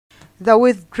The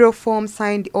withdrawal form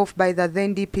signed off by the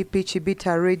then DPP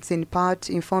Chibita reads in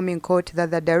part informing court that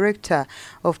the Director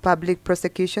of Public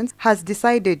Prosecutions has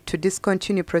decided to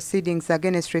discontinue proceedings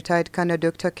against retired Colonel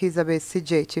Dr. Kizza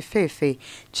Besigye Chifefe,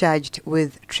 charged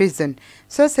with treason.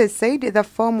 Sources said the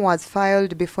form was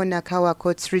filed before Nakawa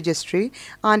Court's registry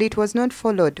and it was not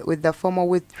followed with the formal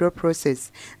withdrawal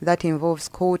process that involves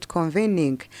court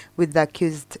convening with the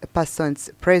accused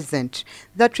persons present.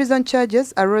 The treason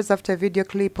charges arose after a video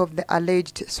clip of the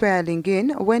alleged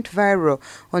swearing-in went viral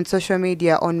on social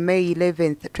media on May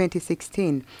 11,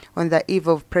 2016, on the eve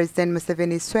of President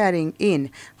Museveni's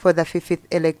swearing-in for the 5th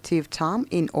elective term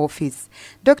in office.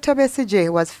 Dr.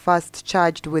 Besigye was first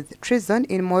charged with treason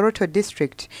in Moroto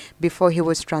district before he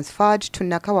was transferred to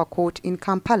Nakawa Court in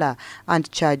Kampala and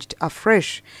charged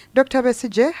afresh. Dr.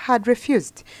 Besigye had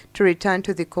refused to return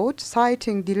to the court,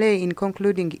 citing delay in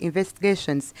concluding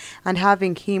investigations and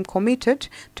having him committed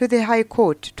to the High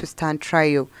Court to stand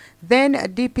trial. Then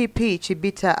DPP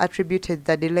Chibita attributed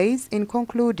the delays in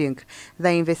concluding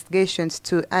the investigations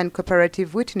to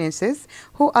uncooperative witnesses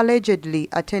who allegedly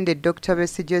attended Dr.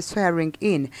 Besigye's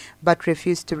swearing-in but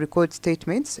refused to record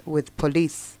statements with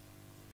police.